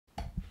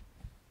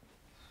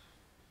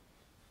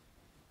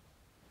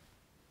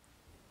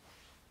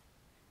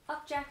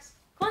Up, Jax.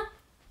 Come on.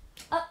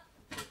 Up.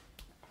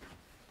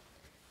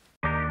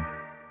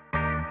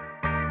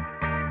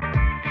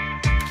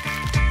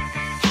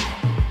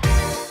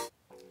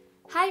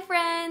 Hi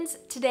friends!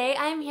 Today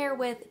I'm here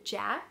with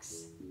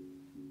Jax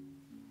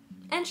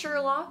and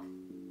Sherlock.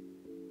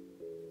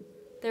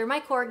 They're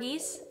my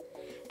corgis.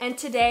 And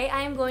today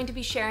I am going to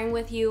be sharing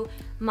with you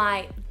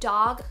my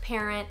dog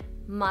parent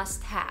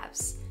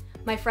must-haves.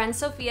 My friend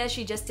Sophia,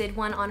 she just did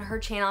one on her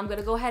channel. I'm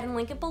gonna go ahead and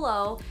link it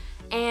below.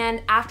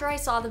 And after I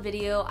saw the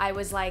video, I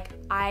was like,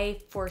 I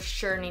for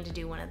sure need to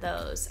do one of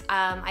those.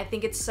 I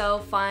think it's so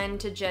fun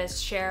to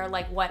just share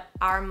like what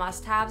our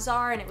must-haves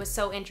are, and it was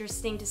so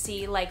interesting to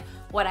see like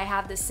what I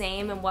have the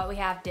same and what we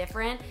have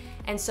different.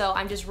 And so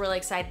I'm just really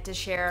excited to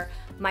share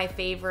my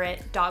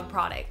favorite dog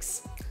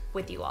products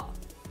with you all.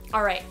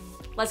 All right,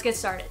 let's get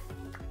started.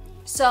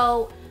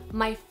 So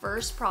my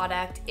first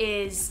product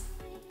is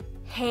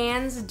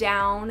hands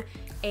down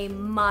a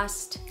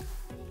must,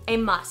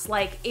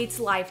 like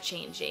it's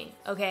life-changing,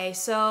 okay?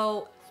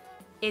 So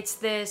it's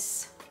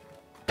this,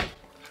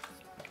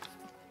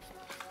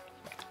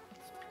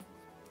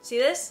 see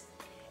this?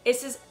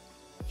 It's this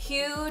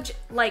huge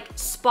like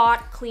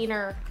spot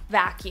cleaner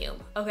vacuum,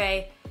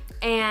 okay?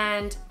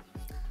 And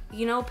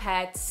you know,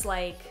 pets,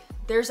 like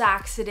there's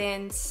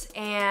accidents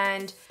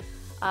and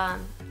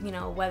you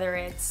know, whether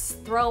it's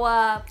throw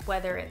up,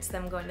 whether it's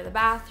them going to the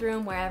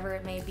bathroom, wherever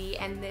it may be,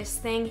 and this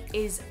thing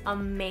is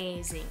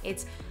amazing.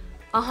 It's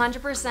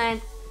 100%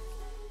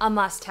 a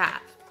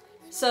must-have.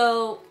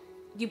 So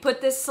you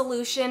put this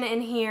solution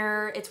in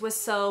here, it's with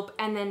soap,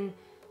 and then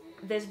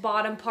this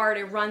bottom part,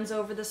 it runs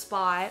over the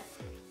spot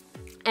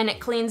and it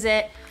cleans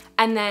it,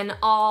 and then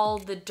all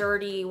the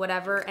dirty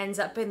whatever ends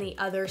up in the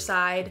other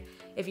side,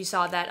 if you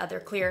saw that other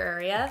clear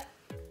area.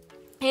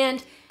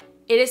 And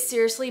it has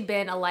seriously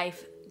been a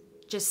life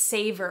just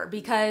saver,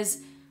 because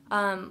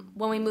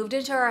when we moved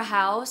into our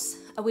house,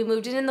 we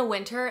moved in the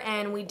winter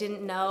and we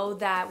didn't know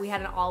that we had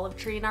an olive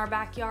tree in our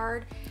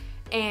backyard,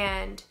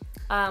 and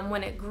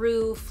when it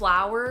grew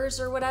flowers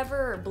or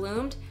whatever, or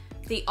bloomed,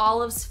 the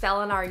olives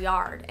fell in our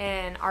yard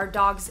and our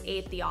dogs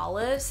ate the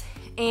olives,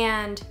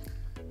 and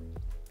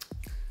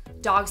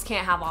dogs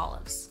can't have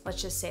olives,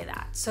 let's just say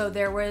that. So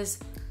there was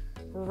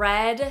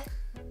red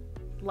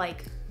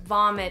like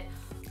vomit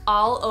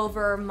all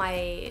over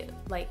my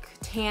like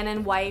tan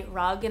and white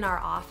rug in our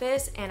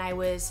office, and I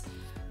was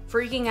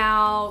freaking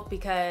out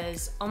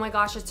because, oh my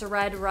gosh, it's a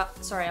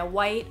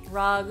white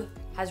rug,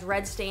 has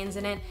red stains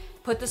in it.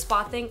 Put the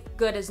spot thing,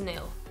 good as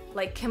new,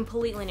 like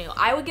completely new.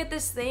 I would get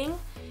this thing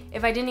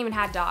if I didn't even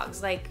have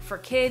dogs, like for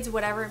kids,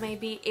 whatever it may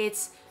be.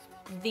 It's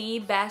the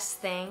best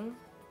thing.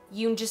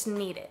 You just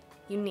need it.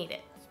 You need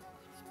it.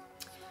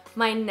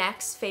 My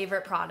next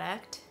favorite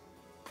product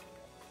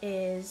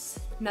is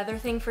another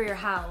thing for your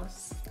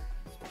house,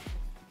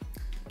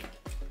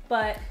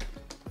 but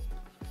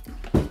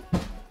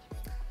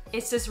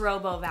it's this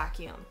Robo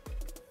vacuum.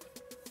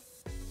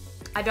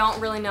 I don't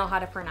really know how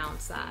to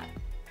pronounce that.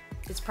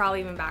 It's probably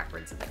even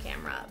backwards in the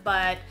camera,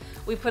 but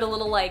we put a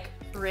little like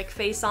Rick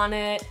face on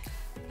it.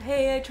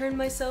 Hey, I turned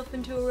myself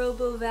into a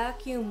Robo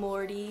vacuum,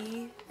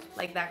 Morty.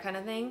 Like that kind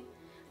of thing.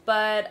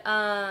 But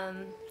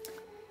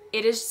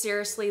it is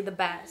seriously the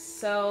best.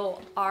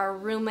 So our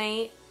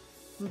roommate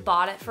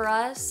bought it for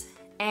us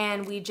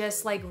and we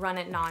just like run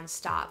it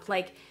nonstop.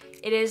 Like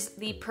it is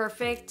the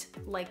perfect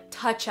like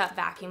touch-up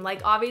vacuum.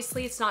 Like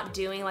obviously it's not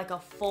doing like a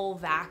full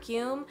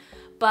vacuum,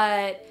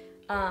 but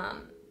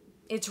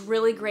it's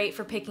really great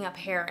for picking up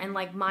hair. And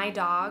like my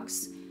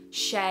dogs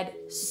shed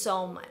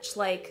so much.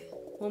 Like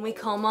when we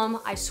comb them,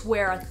 I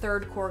swear a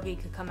third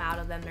corgi could come out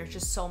of them. There's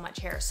just so much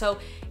hair. So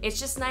it's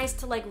just nice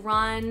to like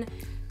run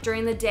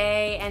during the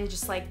day and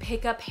just like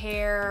pick up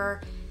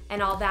hair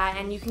and all that.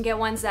 And you can get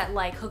ones that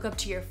like hook up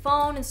to your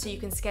phone, and so you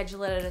can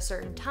schedule it at a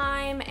certain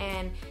time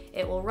and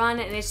it will run.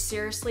 And it's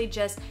seriously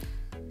just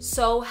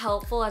so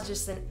helpful as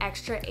just an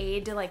extra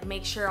aid to like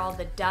make sure all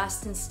the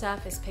dust and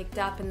stuff is picked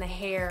up in the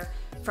hair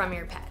from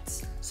your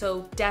pets.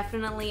 So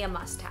definitely a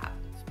must-have.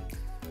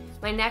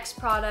 My next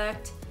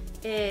product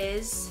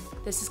is,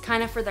 this is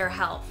kind of for their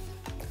health.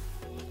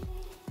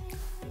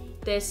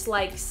 This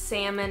like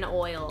salmon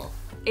oil.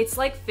 It's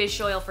like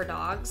fish oil for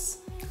dogs,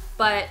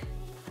 but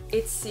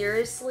it's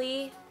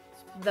seriously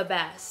the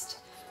best.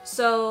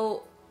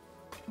 So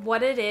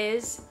what it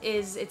is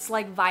it's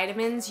like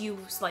vitamins you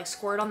like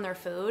squirt on their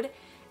food.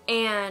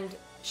 And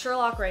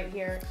Sherlock right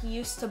here, he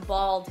used to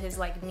bald his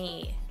like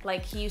knee.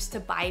 Like he used to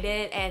bite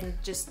it and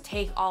just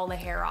take all the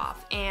hair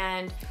off.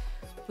 And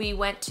we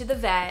went to the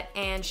vet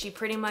and she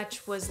pretty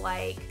much was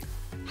like,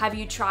 have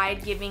you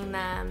tried giving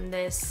them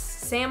this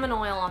salmon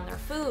oil on their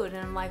food? And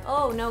I'm like,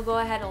 oh no, go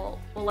ahead,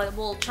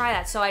 we'll try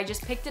that. So I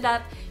just picked it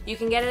up. You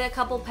can get it at a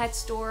couple pet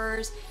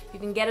stores. You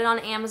can get it on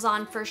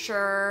Amazon for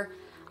sure.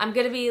 I'm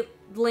gonna be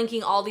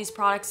linking all these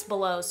products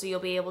below so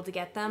you'll be able to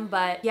get them.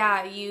 But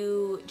yeah,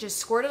 you just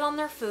squirt it on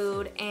their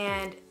food,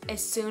 and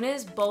as soon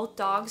as both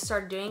dogs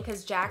started doing it,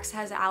 because Jax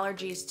has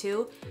allergies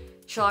too,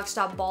 Sherlock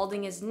stopped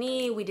balding his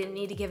knee. We didn't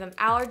need to give him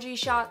allergy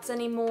shots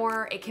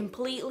anymore. It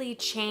completely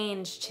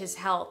changed his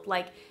health.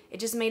 Like, it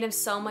just made him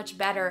so much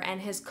better,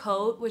 and his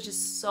coat was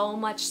just so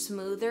much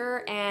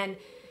smoother, and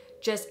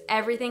just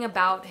everything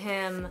about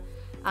him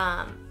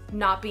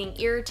not being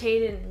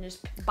irritated and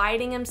just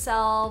biting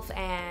himself,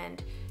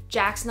 and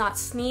Jack's not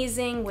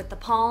sneezing with the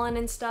pollen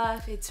and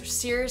stuff. It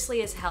seriously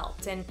has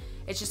helped, and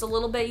it's just a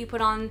little bit you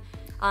put on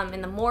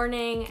in the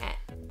morning.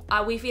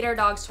 We feed our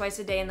dogs twice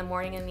a day, in the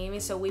morning and the evening,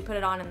 so we put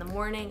it on in the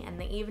morning and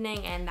the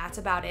evening, and that's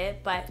about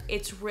it. But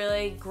it's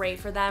really great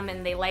for them,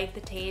 and they like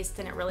the taste,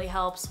 and it really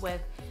helps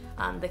with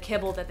the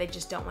kibble that they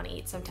just don't want to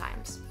eat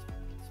sometimes.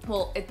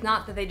 Well, it's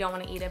not that they don't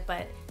want to eat it,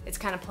 but it's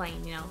kind of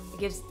plain, you know.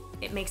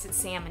 It makes it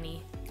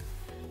salmon-y.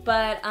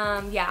 But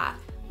yeah,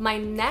 my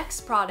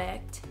next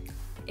product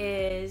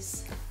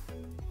is,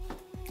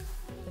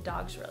 the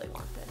dogs really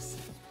want this.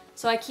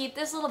 So I keep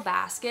this little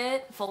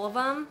basket full of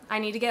them. I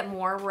need to get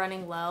more,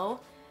 running low.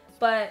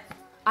 But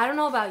I don't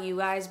know about you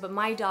guys, but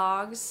my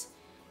dogs,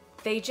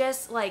 they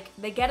just like,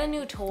 they get a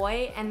new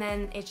toy and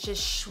then it's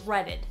just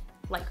shredded,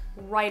 like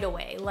right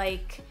away.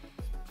 Like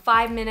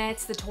 5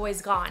 minutes, the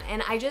toy's gone.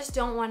 And I just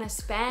don't want to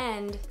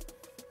spend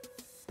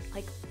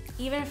like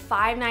even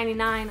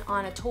 $5.99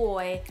 on a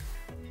toy,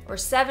 or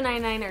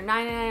 $7.99 or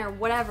 $9.99 or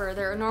whatever.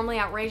 They're normally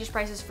outrageous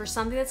prices for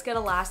something that's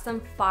gonna last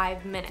them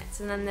 5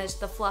 minutes. And then there's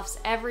the fluffs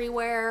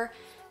everywhere,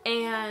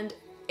 and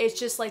it's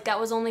just like, that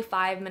was only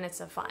 5 minutes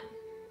of fun.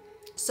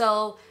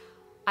 So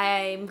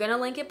I'm gonna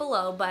link it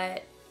below,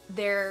 but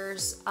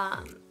there's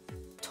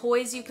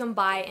toys you can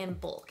buy in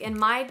bulk. And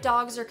my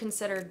dogs are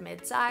considered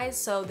mid-size,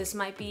 so this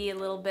might be a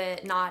little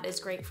bit not as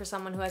great for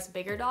someone who has a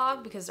bigger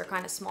dog because they're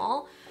kind of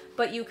small,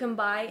 but you can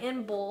buy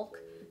in bulk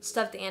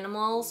stuffed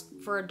animals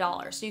for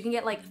 $1. So you can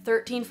get like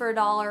 13 for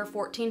 $1,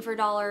 14 for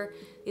 $1.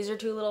 These are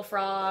 2 little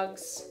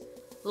frogs,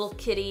 little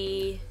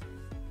kitty,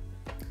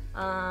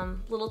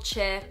 little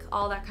chick,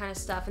 all that kind of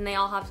stuff. And they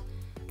all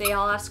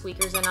have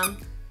squeakers in them.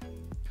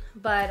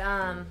 But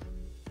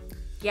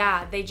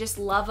yeah, they just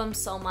love them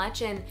so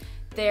much, and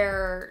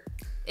they're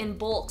in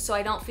bulk, so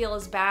I don't feel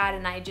as bad.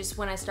 And I just,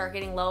 when I start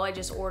getting low, I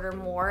just order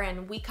more,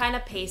 and we kind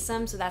of pace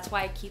them. So that's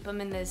why I keep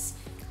them in this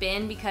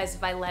bin, because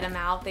if I let them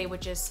out, they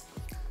would just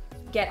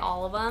get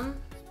all of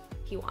them.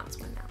 He wants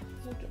one now.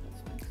 We'll give him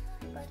one.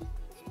 Hi, buddy.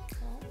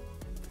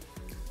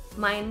 Oh.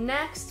 My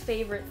next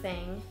favorite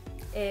thing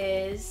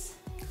is,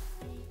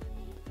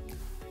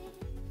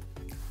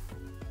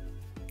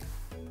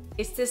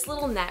 it's this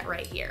little net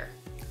right here.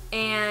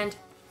 And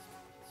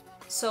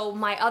so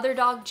my other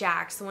dog,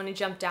 Jax, the one who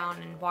jumped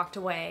down and walked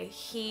away,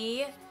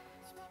 he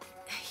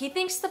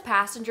thinks the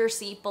passenger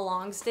seat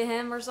belongs to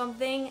him or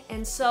something.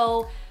 And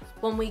so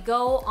when we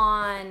go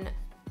on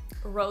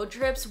road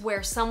trips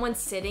where someone's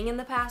sitting in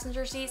the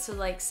passenger seat, so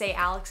like say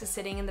Alex is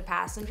sitting in the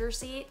passenger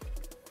seat,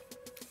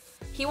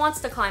 he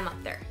wants to climb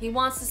up there. He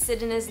wants to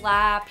sit in his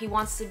lap. He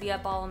wants to be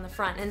up all in the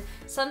front. And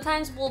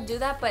sometimes we'll do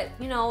that, but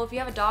you know, if you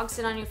have a dog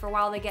sit on you for a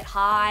while, they get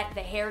hot,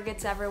 the hair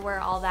gets everywhere,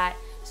 all that.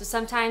 So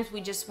sometimes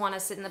we just want to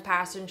sit in the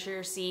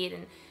passenger seat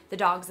and the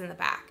dog's in the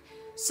back.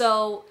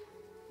 So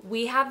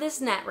we have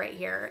this net right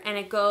here, and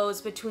it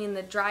goes between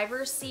the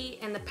driver's seat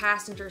and the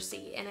passenger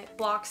seat, and it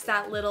blocks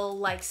that little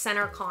like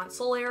center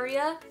console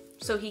area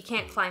so he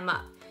can't climb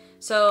up.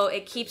 So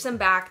it keeps him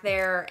back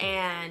there,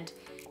 and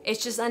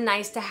it's just a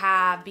nice to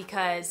have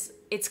because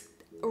it's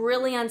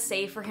really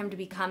unsafe for him to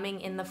be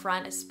coming in the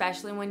front,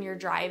 especially when you're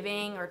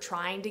driving or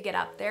trying to get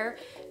up there.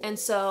 And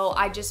so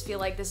I just feel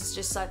like this is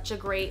just such a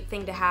great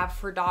thing to have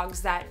for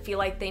dogs that feel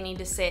like they need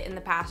to sit in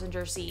the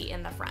passenger seat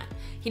in the front.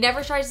 He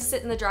never tries to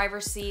sit in the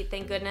driver's seat,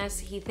 thank goodness.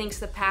 He thinks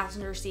the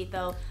passenger seat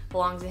though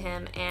belongs to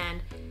him,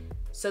 and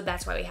so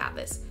that's why we have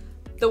this.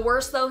 The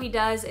worst though he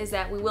does is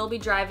that we will be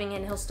driving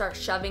and he'll start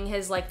shoving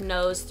his like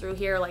nose through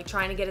here, like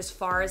trying to get as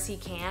far as he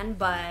can,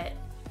 but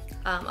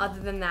other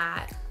than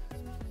that,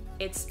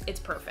 it's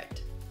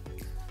perfect.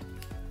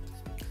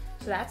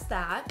 So that's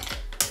that.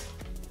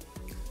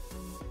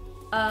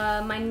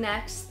 My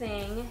next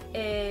thing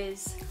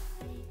is,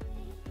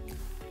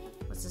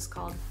 what's this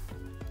called?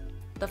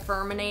 The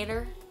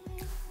Furminator.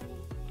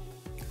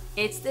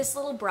 It's this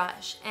little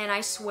brush, and I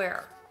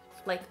swear,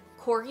 like,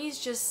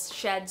 corgis just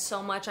shed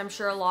so much. I'm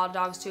sure a lot of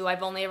dogs do.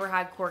 I've only ever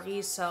had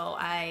corgis, so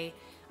I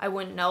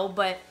wouldn't know,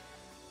 but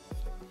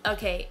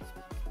okay,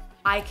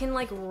 I can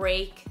like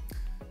rake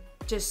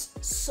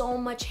just so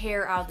much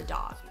hair out of the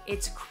dog.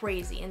 It's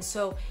crazy. And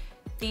so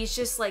these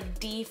just like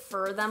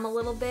de-fur them a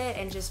little bit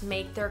and just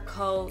make their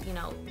coat, you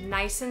know,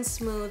 nice and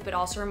smooth, but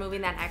also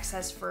removing that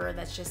excess fur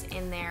that's just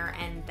in there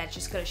and that's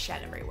just gonna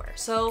shed everywhere.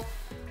 So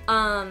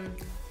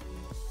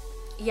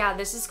yeah,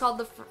 this is called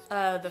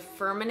the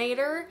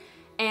Furminator,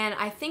 and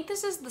I think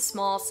this is the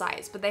small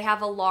size, but they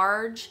have a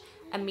large,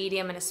 a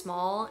medium, and a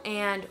small.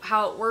 And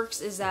how it works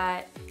is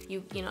that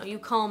you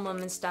comb them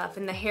and stuff,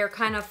 and the hair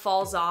kind of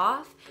falls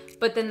off,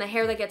 but then the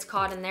hair that gets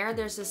caught in there,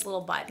 there's this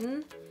little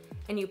button,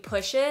 and you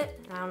push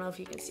it. I don't know if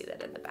you can see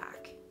that in the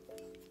back.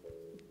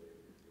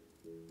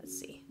 Let's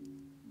see.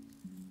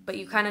 But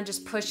you kind of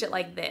just push it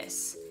like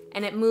this,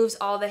 and it moves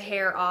all the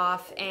hair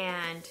off,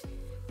 and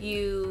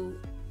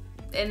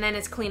and then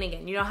it's clean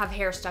again. You don't have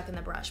hair stuck in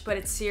the brush, but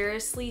it's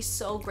seriously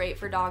so great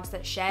for dogs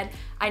that shed.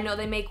 I know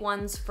they make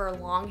ones for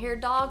long-haired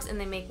dogs and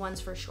they make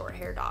ones for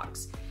short-haired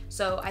dogs.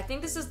 So I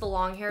think this is the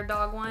long-haired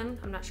dog one.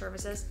 I'm not sure if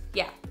it says,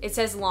 yeah, it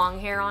says long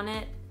hair on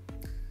it.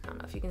 I don't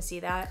know if you can see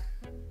that,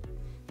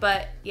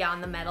 but yeah, on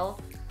the metal.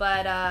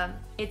 But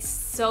it's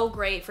so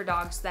great for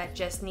dogs that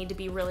just need to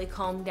be really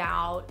combed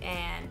out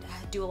and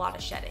do a lot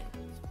of shedding.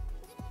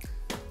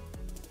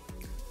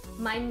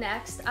 My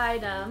next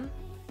item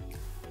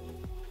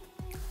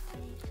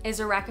is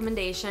a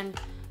recommendation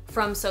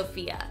from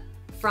Sophia.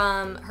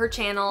 From her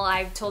channel,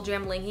 I've told you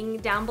I'm linking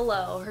down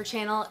below. Her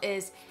channel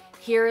is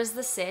Here Is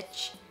the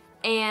Sitch,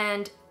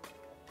 and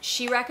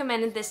she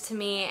recommended this to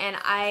me, and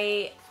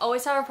I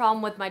always have a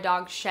problem with my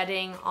dog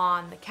shedding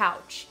on the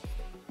couch.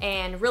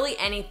 And really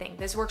anything.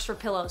 This works for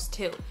pillows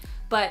too.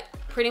 But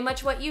pretty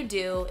much what you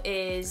do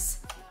is,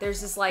 there's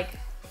this like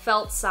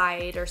felt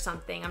side or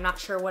something, I'm not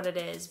sure what it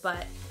is,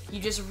 but you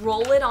just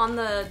roll it on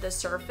the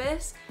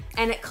surface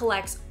and it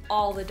collects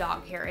all the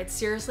dog hair. It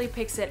seriously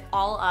picks it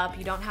all up.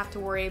 You don't have to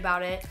worry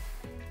about it.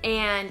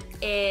 And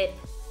it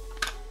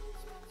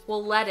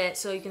will let it,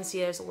 so you can see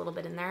there's a little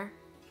bit in there.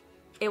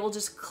 It will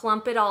just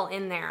clump it all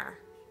in there.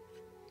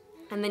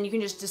 And then you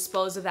can just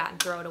dispose of that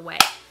and throw it away.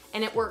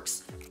 And it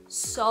works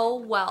so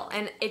well,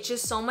 and it's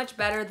just so much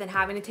better than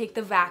having to take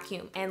the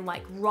vacuum and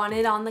like run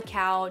it on the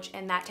couch,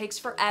 and that takes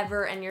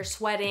forever and you're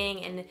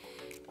sweating, and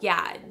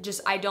yeah, just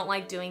I don't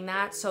like doing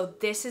that. So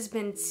this has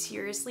been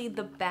seriously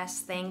the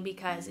best thing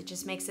because it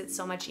just makes it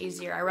so much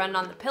easier. I run it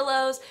on the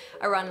pillows,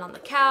 I run it on the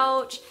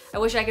couch. I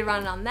wish I could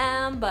run it on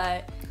them,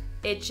 but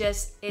it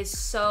just is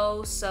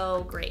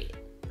so great,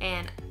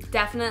 and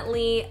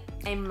definitely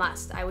a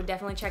must. I would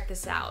definitely check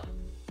this out.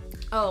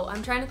 Oh,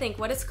 I'm trying to think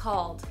what it's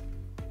called.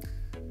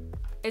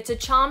 It's a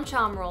Chom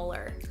Chom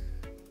roller.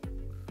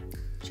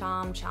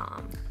 Chom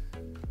Chom.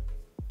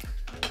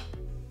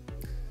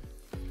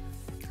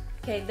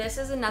 Okay, this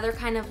is another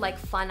kind of like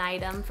fun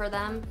item for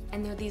them,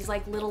 and they're these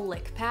like little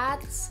lick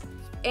pads,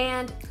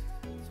 and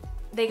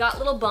they got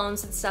little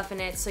bones and stuff in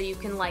it, so you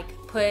can like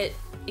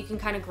you can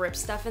kind of grip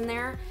stuff in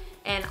there,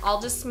 and I'll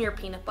just smear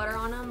peanut butter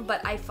on them.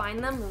 But I find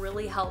them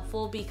really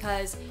helpful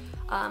because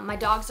my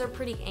dogs are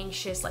pretty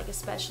anxious, like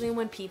especially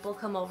when people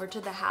come over to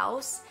the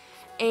house.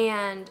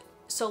 And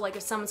so like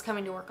if someone's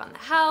coming to work on the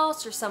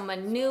house or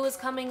someone new is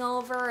coming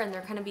over and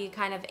they're gonna be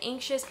kind of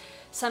anxious,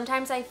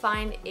 sometimes I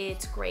find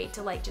it's great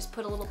to like just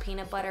put a little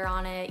peanut butter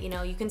on it. You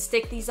know, you can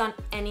stick these on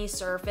any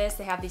surface.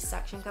 They have these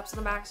suction cups in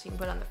the back, so you can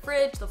put it on the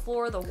fridge, the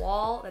floor, the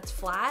wall that's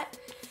flat.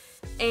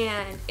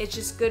 And it's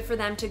just good for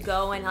them to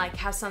go and like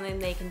have something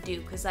they can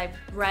do, because I've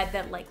read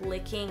that like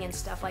licking and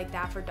stuff like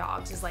that for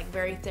dogs is like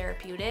very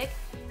therapeutic.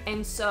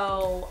 And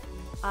so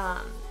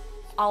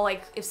I'll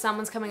like, if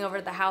someone's coming over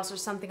to the house or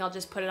something, I'll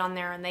just put it on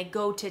there, and they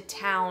go to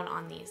town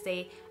on these.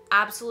 They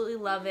absolutely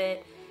love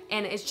it,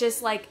 and it's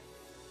just like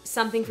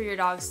something for your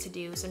dogs to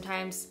do.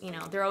 Sometimes, you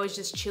know, they're always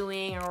just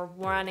chewing or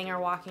running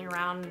or walking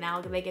around, and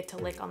now they get to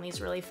lick on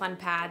these really fun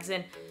pads,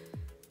 and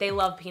they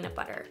love peanut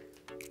butter.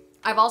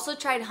 I've also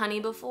tried honey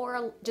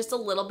before, just a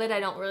little bit. I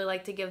don't really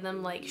like to give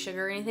them like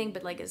sugar or anything,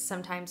 but like it's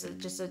sometimes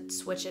just to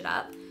switch it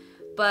up.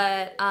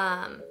 But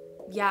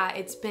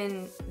yeah,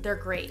 they're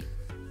great.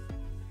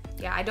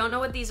 Yeah, I don't know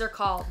what these are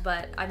called,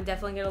 but I'm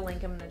definitely gonna link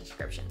them in the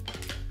description.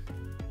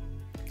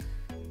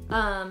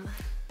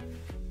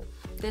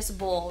 This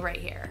bowl right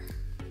here.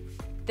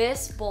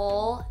 This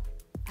bowl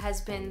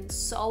has been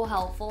so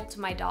helpful to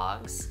my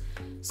dogs.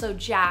 So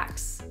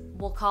Jax,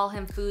 we'll call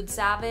him Food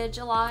Savage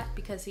a lot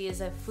because he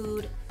is a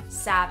food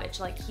savage.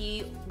 Like,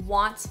 he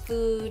wants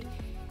food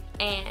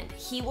and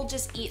he will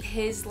just eat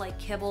his like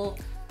kibble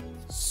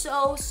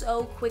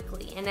so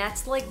quickly, and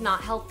that's like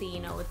not healthy, you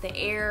know, with the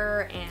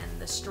air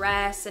and the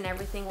stress and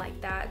everything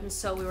like that. And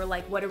so we were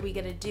like, what are we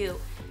gonna do?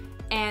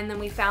 And then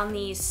we found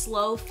these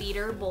slow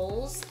feeder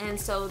bowls, and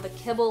so the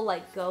kibble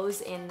like goes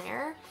in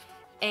there,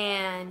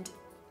 and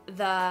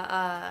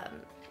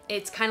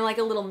it's kind of like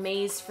a little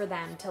maze for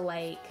them to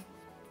like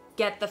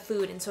get the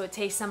food, and so it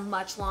takes them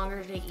much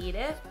longer to eat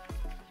it.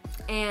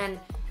 And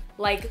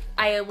like,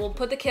 I will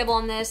put the kibble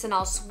on this and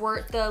I'll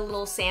squirt the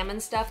little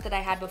salmon stuff that I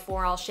had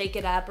before. I'll shake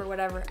it up or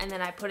whatever, and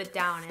then I put it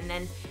down, and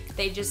then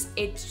it just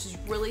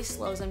really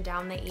slows them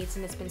down. They eat,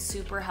 and it's been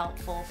super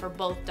helpful for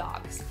both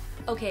dogs.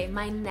 Okay,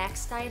 my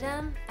next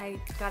item, I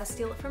gotta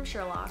steal it from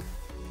Sherlock.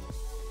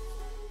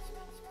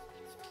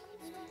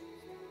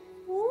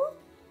 Ooh.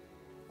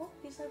 Oh,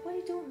 he's like, what are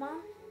you doing,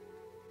 Mom?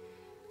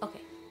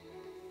 Okay.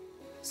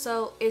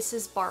 So it's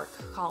this bark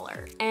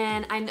collar,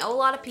 and I know a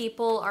lot of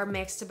people are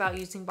mixed about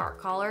using bark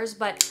collars,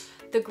 but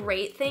the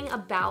great thing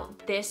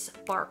about this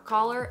bark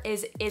collar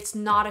is it's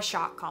not a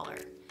shock collar.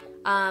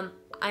 I'm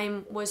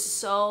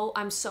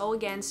so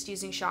against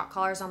using shock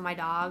collars on my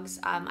dogs.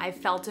 I've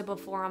felt it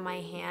before on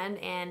my hand,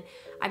 and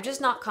I'm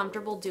just not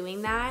comfortable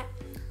doing that.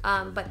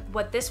 But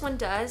what this one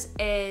does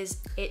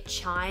is it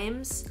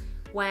chimes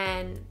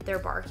when they're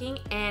barking,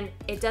 and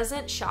it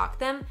doesn't shock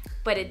them,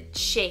 but it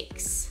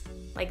shakes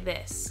like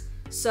this.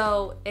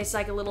 So it's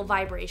like a little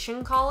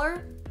vibration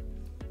collar,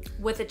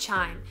 with a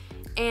chime.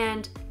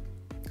 And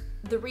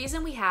the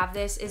reason we have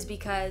this is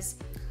because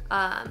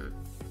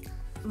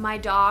my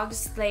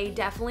dogs, they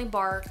definitely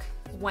bark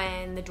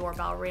when the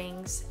doorbell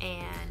rings,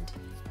 and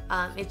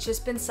it's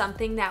just been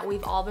something that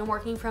we've all been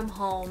working from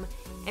home.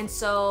 And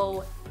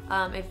so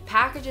if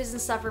packages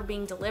and stuff are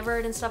being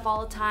delivered and stuff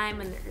all the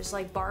time and they're just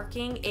like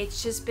barking,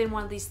 it's just been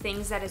one of these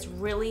things that has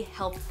really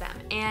helped them.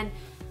 And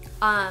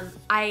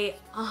I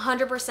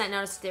 100%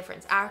 noticed a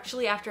difference.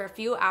 Actually, after a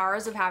few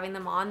hours of having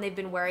them on, they've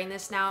been wearing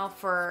this now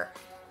for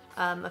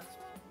a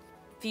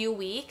few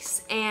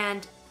weeks,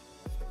 and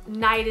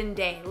night and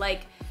day.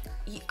 Like,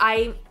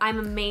 I'm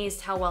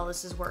amazed how well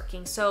this is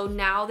working. So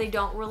now they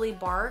don't really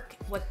bark.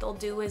 What they'll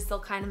do is they'll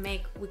kind of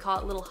make, we call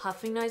it little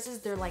huffing noises.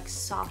 They're like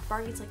soft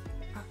barking. It's like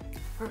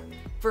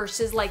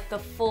versus like the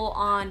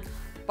full-on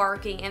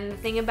barking. And the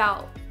thing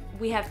about,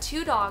 we have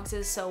two dogs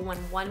is, so when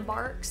one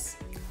barks,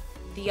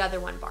 the other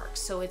one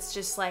barks. So it's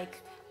just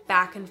like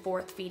back and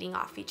forth feeding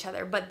off each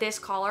other. But this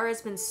collar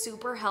has been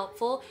super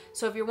helpful.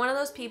 So if you're one of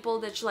those people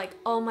that's like,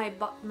 oh,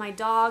 my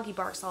dog, he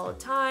barks all the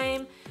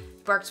time,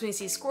 barks when he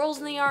sees squirrels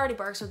in the yard, he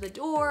barks at the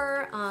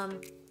door,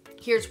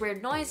 hears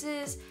weird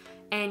noises,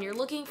 and you're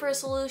looking for a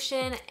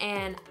solution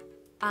and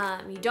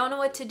you don't know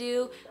what to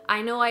do.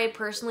 I know I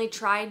personally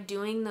tried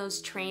doing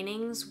those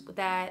trainings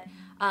that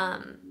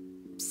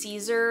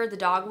Caesar, the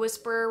dog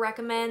whisperer,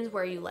 recommends,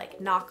 where you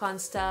like knock on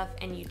stuff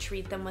and you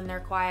treat them when they're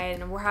quiet,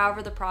 and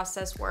however the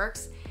process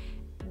works.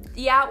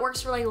 Yeah, it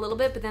works for like a little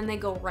bit, but then they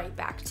go right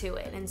back to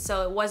it. And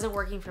so it wasn't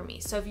working for me.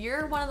 So if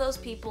you're one of those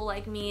people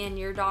like me and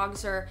your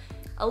dogs are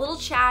a little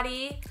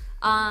chatty,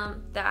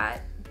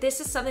 that this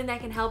is something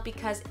that can help,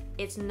 because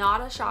it's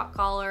not a shock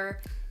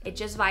collar. It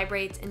just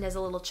vibrates and does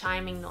a little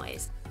chiming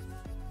noise.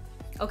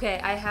 Okay,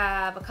 I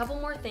have a couple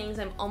more things.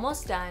 I'm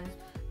almost done,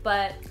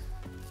 but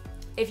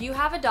if you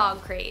have a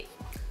dog crate,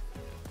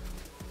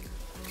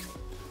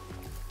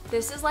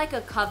 this is like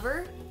a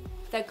cover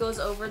that goes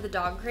over the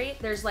dog crate.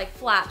 There's like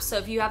flaps, so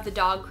if you have the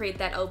dog crate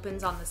that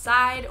opens on the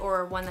side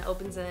or one that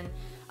opens in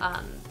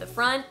the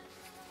front,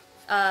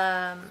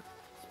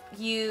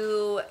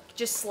 you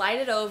just slide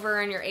it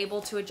over and you're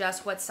able to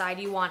adjust what side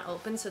you want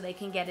open so they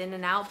can get in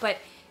and out. But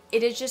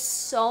it is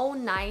just so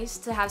nice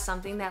to have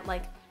something that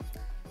like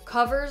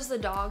covers the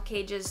dog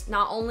cages,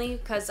 not only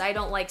because I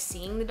don't like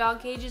seeing the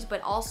dog cages,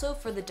 but also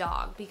for the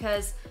dog,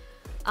 because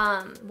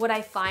what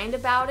I find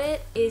about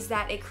it is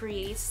that it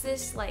creates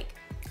this like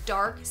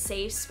dark,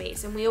 safe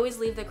space. And we always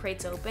leave the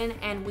crates open,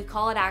 and we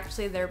call it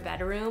actually their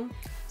bedroom.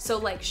 So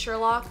like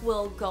Sherlock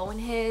will go in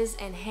his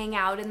and hang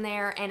out in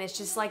there, and it's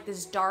just like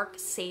this dark,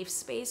 safe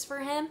space for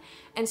him.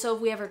 And so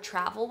if we ever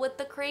travel with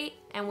the crate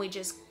and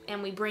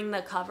we bring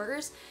the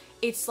covers,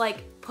 it's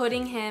like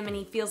putting him, and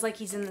he feels like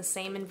he's in the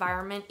same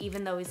environment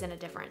even though he's in a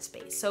different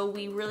space. So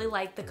we really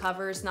like the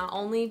covers, not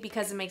only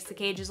because it makes the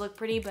cages look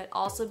pretty, but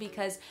also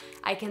because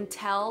I can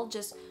tell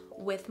just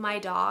with my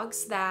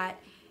dogs that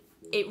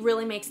it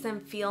really makes them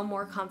feel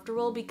more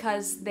comfortable,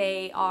 because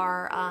they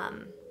are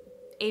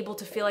able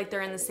to feel like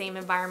they're in the same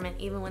environment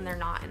even when they're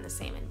not in the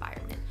same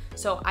environment.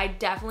 So I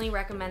definitely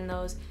recommend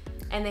those.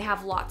 And they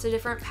have lots of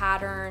different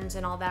patterns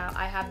and all that.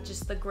 I have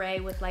just the gray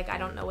with like, I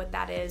don't know what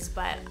that is,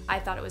 but I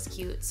thought it was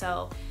cute,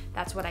 so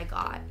that's what I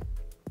got.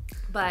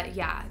 But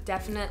yeah,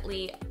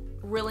 definitely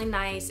really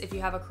nice if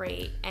you have a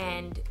crate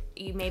and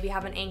you maybe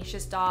have an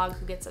anxious dog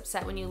who gets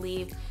upset when you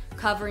leave.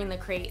 Covering the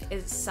crate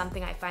is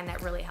something I find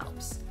that really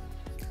helps.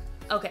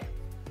 Okay,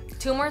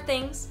 two more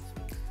things.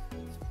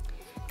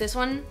 This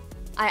one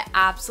I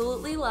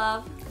absolutely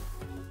love.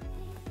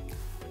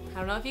 I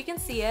don't know if you can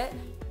see it.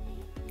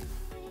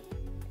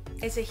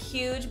 It's a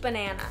huge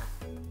banana.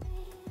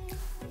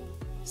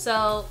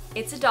 So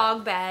it's a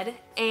dog bed,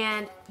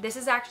 and this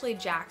is actually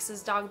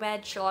Jax's dog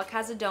bed. Sherlock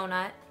has a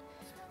donut,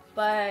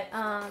 but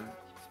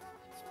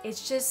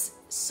it's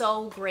just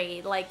so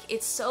great. Like,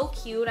 it's so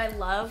cute. I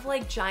love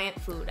like giant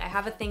food. I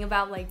have a thing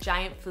about like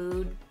giant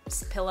food,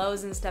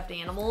 pillows and stuffed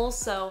animals.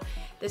 So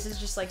this is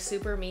just like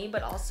super me,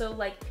 but also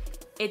like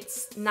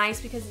it's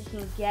nice because he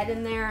can get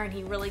in there and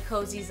he really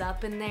cozies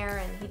up in there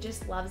and he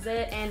just loves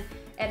it. And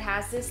it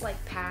has this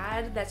like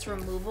pad that's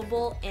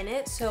removable in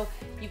it, so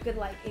you could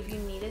like, if you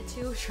needed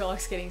to,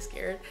 Sherlock's getting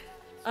scared,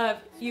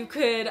 you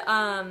could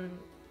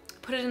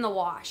put it in the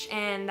wash,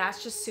 and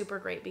that's just super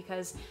great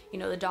because, you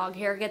know, the dog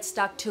hair gets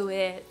stuck to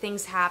it,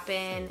 things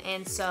happen,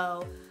 and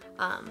so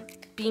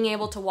being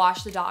able to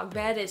wash the dog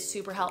bed is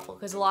super helpful,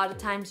 because a lot of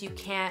times you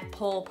can't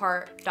pull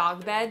apart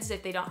dog beds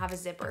if they don't have a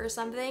zipper or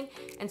something,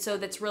 and so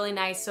that's really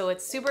nice. So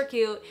it's super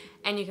cute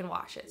and you can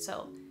wash it,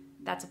 so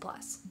that's a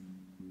plus.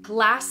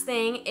 Last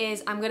thing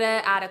is I'm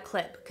gonna add a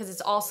clip, because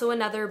it's also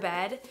another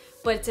bed,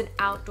 but it's an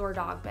outdoor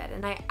dog bed,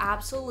 and I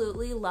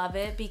absolutely love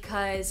it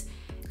because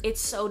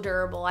it's so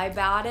durable. I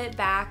bought it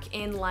back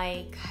in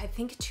like, I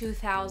think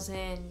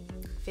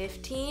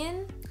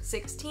 2015,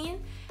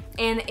 16,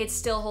 and it's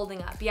still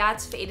holding up. Yeah,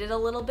 it's faded a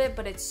little bit,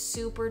 but it's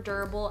super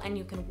durable, and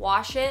you can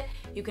wash it,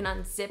 you can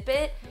unzip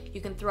it, you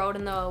can throw it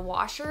in the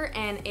washer,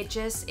 and it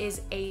just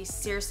is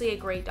seriously a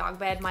great dog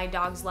bed. My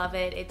dogs love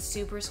it. It's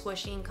super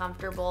squishy and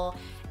comfortable,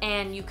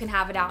 and you can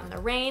have it out in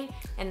the rain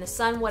and the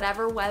sun,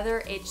 whatever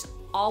weather. It's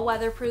all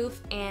weatherproof,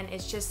 and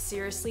it's just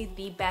seriously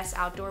the best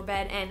outdoor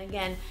bed. And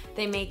again,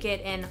 they make it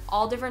in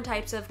all different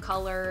types of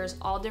colors,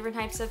 all different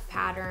types of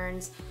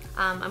patterns.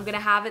 I'm gonna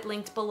have it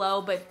linked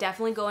below, but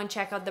definitely go and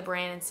check out the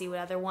brand and see what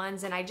other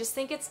ones. And I just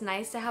think it's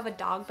nice to have a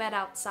dog bed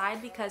outside,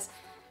 because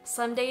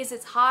some days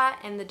it's hot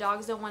and the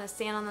dogs don't want to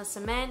stand on the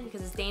cement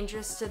because it's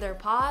dangerous to their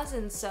paws,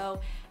 and so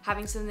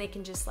having something they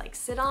can just like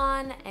sit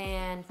on,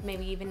 and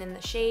maybe even in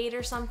the shade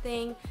or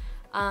something,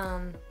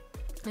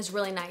 is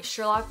really nice.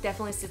 Sherlock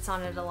definitely sits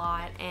on it a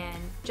lot, and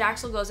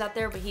Jaxel goes out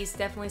there, but he's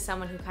definitely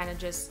someone who kind of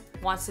just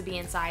wants to be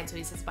inside, so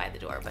he sits by the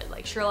door. But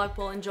like Sherlock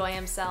will enjoy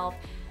himself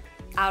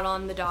out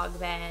on the dog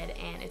bed,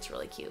 and it's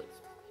really cute.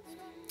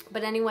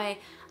 But anyway,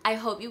 I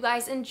hope you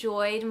guys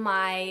enjoyed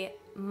my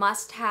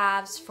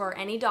must-haves for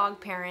any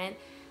dog parent.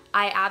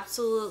 I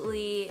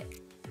absolutely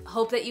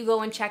hope that you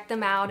go and check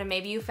them out, and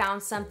maybe you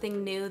found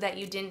something new that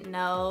you didn't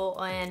know.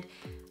 And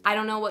I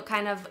don't know what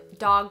kind of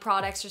dog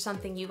products or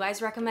something you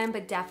guys recommend,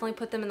 but definitely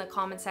put them in the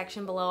comment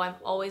section below. I'm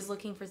always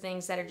looking for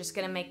things that are just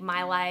gonna make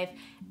my life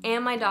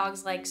and my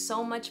dog's like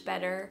so much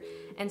better.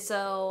 And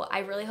so I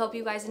really hope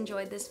you guys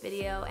enjoyed this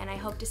video, and I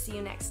hope to see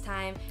you next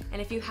time.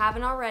 And if you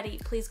haven't already,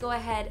 please go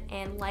ahead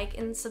and like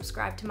and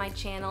subscribe to my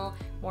channel.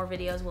 More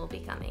videos will be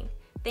coming.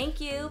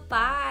 Thank you,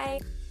 bye.